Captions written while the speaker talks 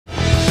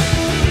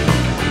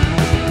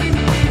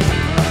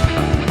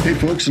Hey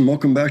folks, and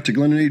welcome back to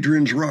Glenn and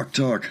Adrian's Rock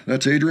Talk.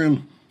 That's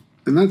Adrian.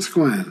 And that's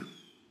Glenn.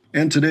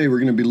 And today we're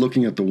going to be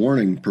looking at The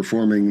Warning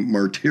performing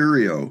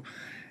Martirio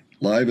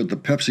live at the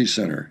Pepsi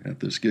Center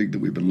at this gig that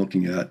we've been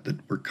looking at that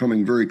we're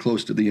coming very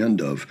close to the end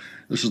of.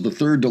 This is the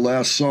third to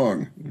last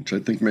song, which I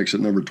think makes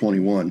it number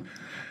 21.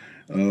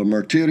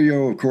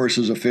 Martirio, of course,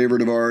 is a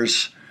favorite of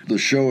ours. The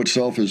show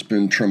itself has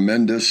been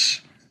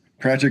tremendous.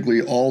 Practically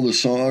all the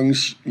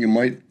songs you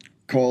might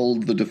call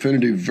the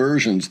definitive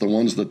versions, the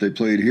ones that they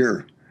played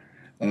here.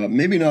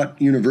 Maybe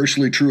not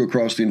universally true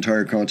across the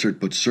entire concert,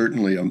 but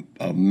certainly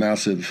a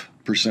massive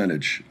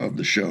percentage of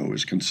the show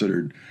is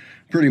considered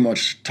pretty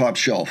much top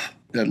shelf,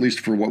 at least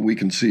for what we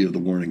can see of the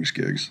Warnings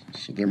gigs.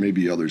 So there may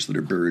be others that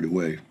are buried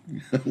away,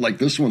 like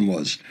this one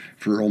was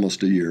for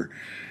almost a year.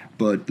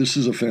 But this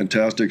is a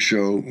fantastic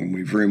show, and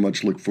we very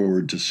much look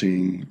forward to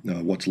seeing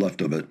what's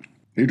left of it.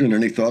 Adrian,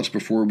 any thoughts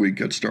before we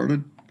get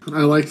started?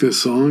 I like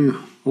this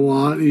song a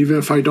lot, even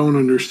if I don't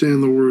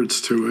understand the words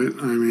to it.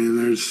 I mean,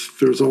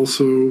 there's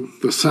also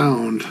the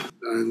sound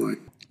I like.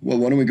 Well,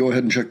 why don't we go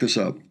ahead and check this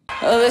out?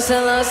 A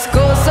veces las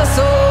cosas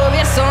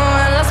obvias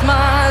son las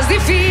más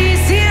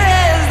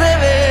difíciles de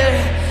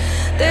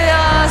ver. Te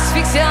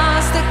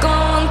asfixiaste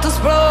con tus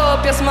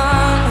propias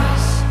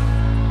manos.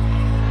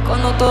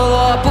 Cuando todo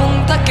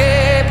apunta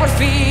que por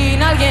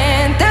fin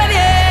alguien te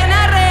viene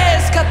a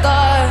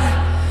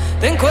rescatar,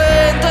 te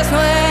encuentras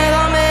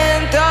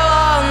nuevamente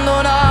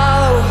abandonado.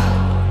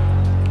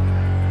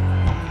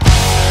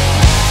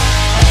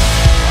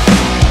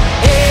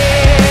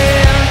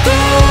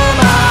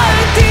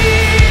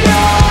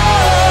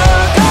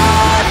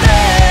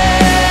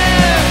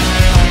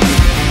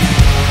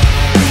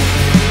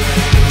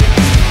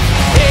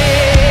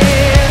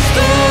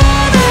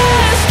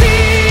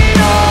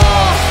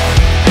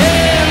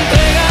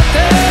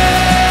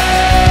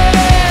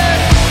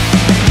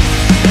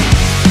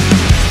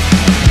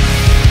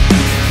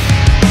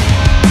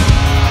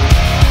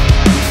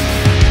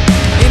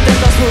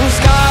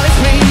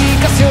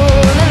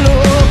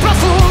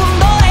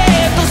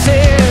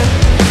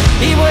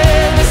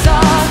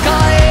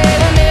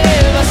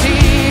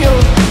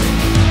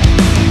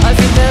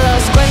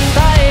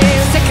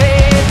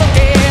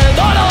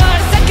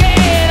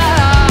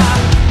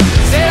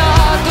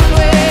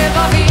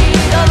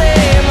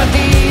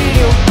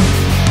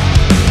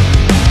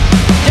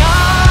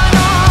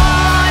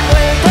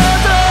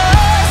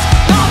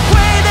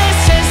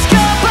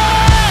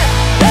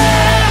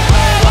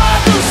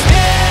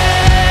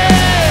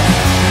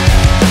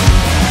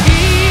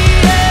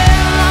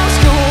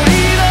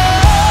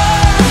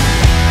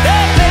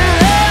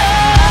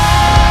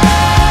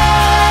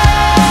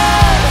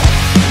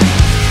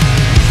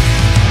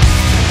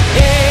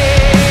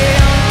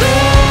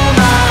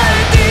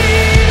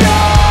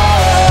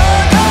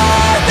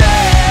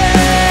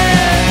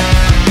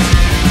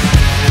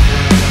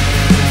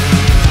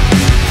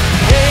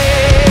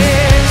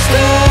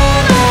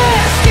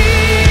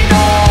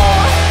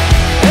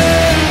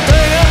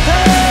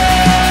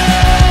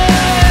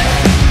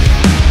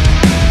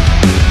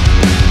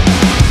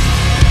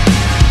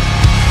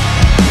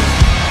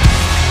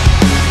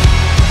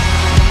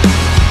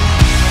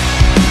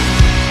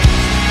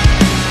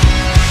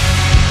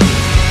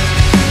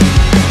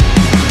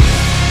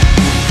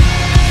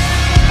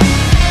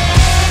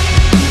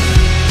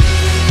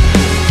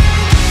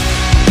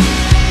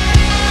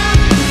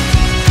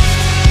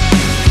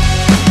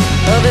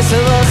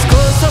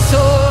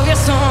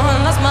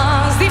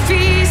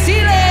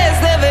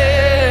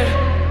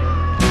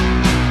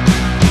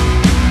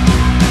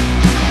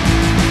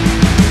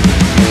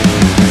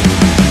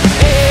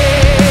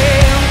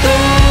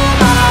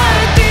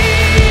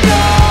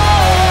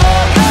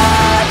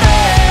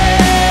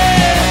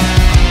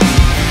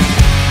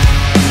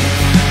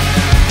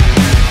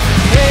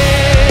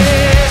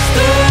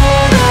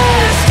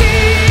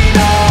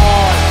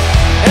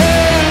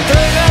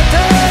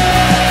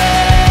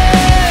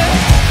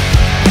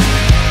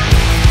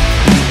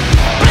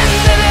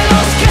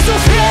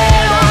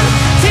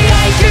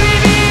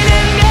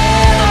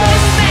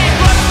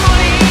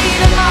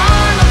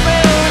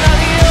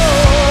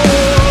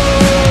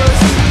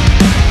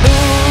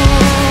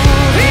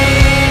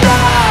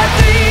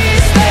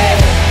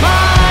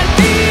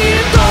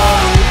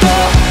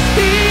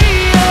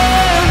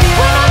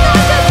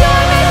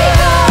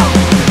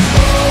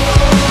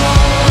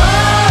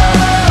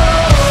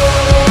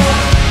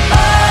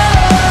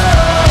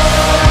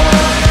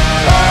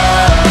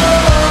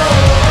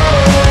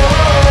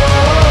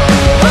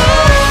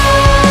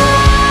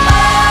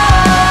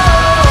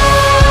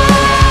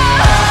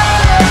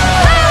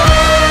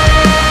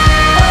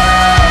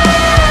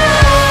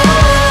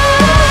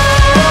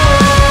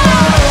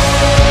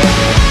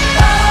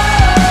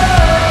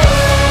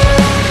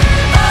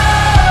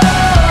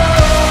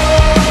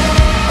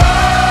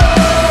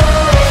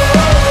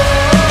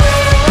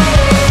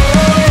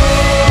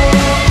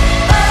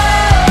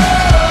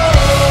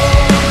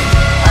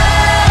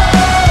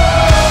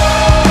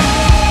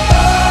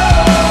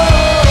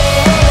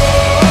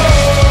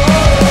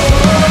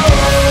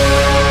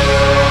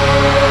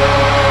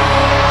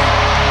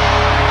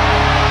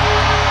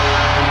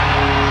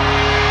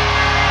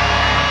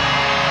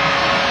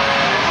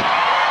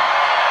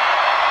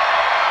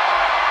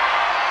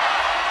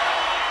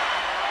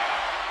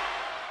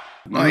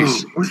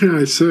 Nice. What can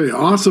I say?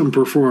 Awesome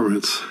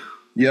performance.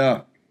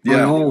 Yeah. By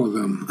Yeah. all of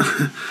them.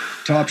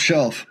 Top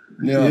shelf.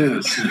 Yeah.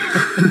 Yes.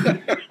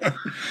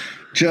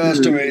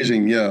 Just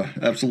amazing. Yeah.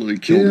 Absolutely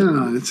killed it.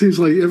 Yeah, it seems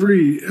like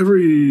every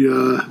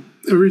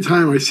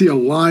time I see a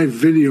live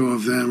video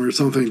of them or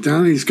something,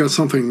 Donnie's got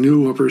something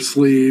new up her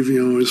sleeve,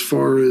 as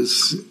far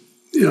as,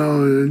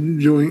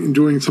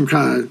 doing some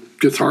kind of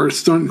guitar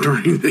stunt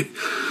during the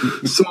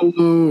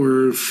solo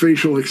or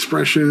facial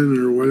expression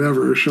or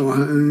whatever.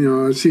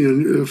 I've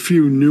seen a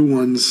few new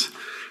ones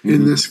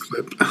in this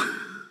clip.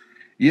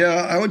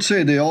 Yeah, I would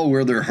say they all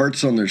wear their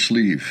hearts on their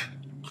sleeve.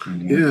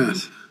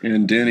 Yes.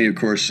 And Danny, of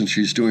course, since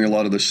she's doing a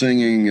lot of the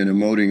singing and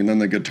emoting, and then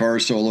the guitar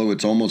solo,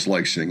 it's almost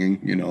like singing,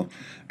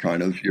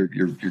 kind of. You're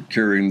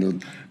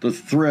carrying the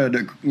thread,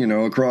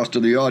 across to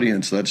the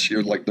audience. That's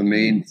like the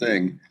main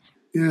thing.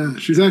 Yeah,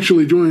 she's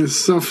actually doing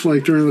stuff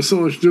like during the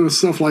solo. She's doing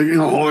stuff like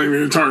holding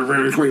the guitar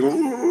very quickly,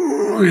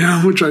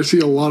 which I see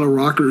a lot of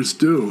rockers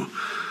do.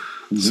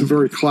 It's a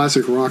very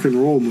classic rock and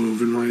roll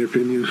move, in my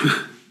opinion.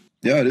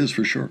 Yeah, it is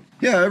for sure.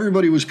 Yeah,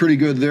 everybody was pretty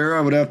good there,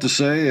 I would have to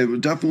say. It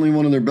was definitely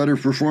one of their better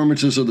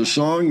performances of the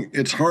song.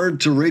 It's hard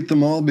to rate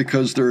them all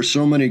because there are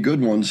so many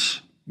good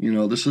ones.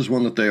 This is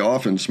one that they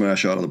often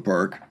smash out of the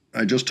park.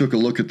 I just took a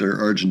look at their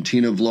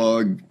Argentina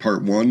vlog,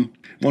 part 1.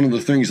 One of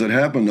the things that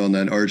happened on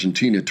that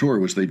Argentina tour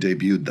was they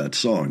debuted that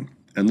song.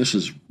 And this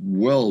is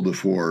well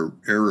before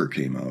Error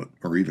came out,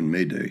 or even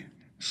Mayday.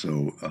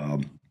 So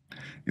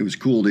it was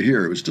cool to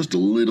hear. It was just a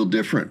little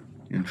different,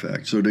 in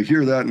fact. So to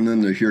hear that and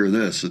then to hear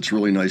this, it's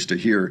really nice to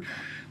hear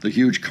the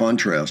huge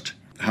contrast,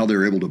 how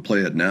they're able to play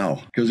it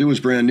now. Because it was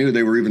brand new.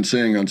 They were even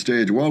saying on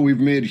stage, well, we've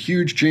made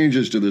huge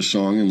changes to this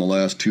song in the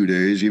last 2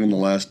 days, even the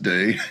last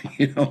day,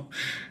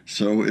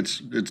 So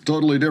it's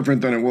totally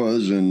different than it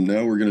was, and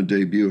now we're going to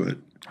debut it.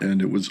 And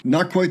it was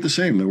not quite the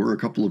same. There were a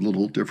couple of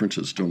little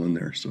differences still in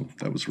there, so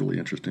that was really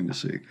interesting to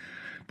see.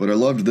 But I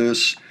loved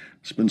this.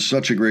 It's been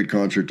such a great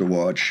concert to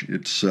watch.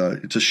 It's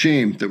a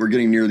shame that we're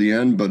getting near the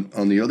end, but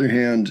on the other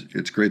hand,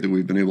 it's great that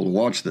we've been able to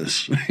watch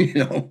this.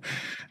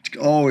 It's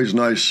always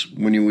nice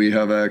when we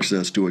have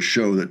access to a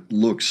show that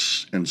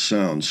looks and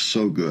sounds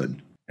so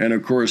good. And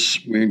of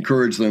course, we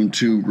encourage them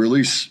to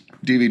release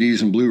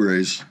DVDs and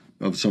Blu-rays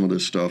of some of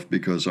this stuff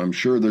because I'm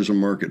sure there's a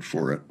market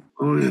for it.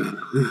 Oh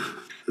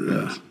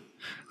yeah.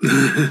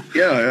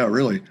 Yeah,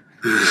 really.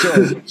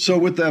 So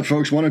with that,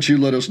 folks, why don't you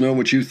let us know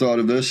what you thought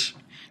of this?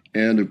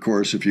 And, of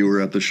course, if you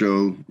were at the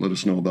show, let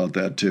us know about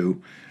that,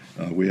 too.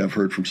 We have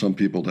heard from some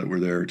people that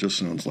were there. It just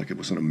sounds like it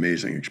was an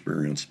amazing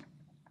experience.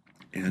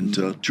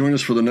 And join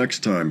us for the next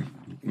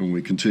time when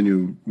we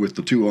continue with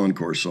the 2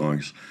 encore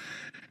songs.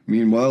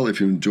 Meanwhile, if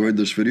you enjoyed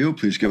this video,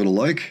 please give it a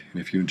like. And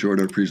if you enjoyed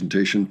our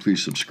presentation,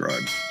 please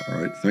subscribe. All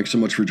right. Thanks so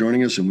much for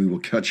joining us, and we will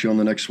catch you on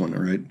the next one.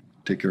 All right.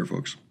 Take care,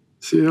 folks.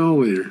 See y'all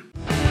later.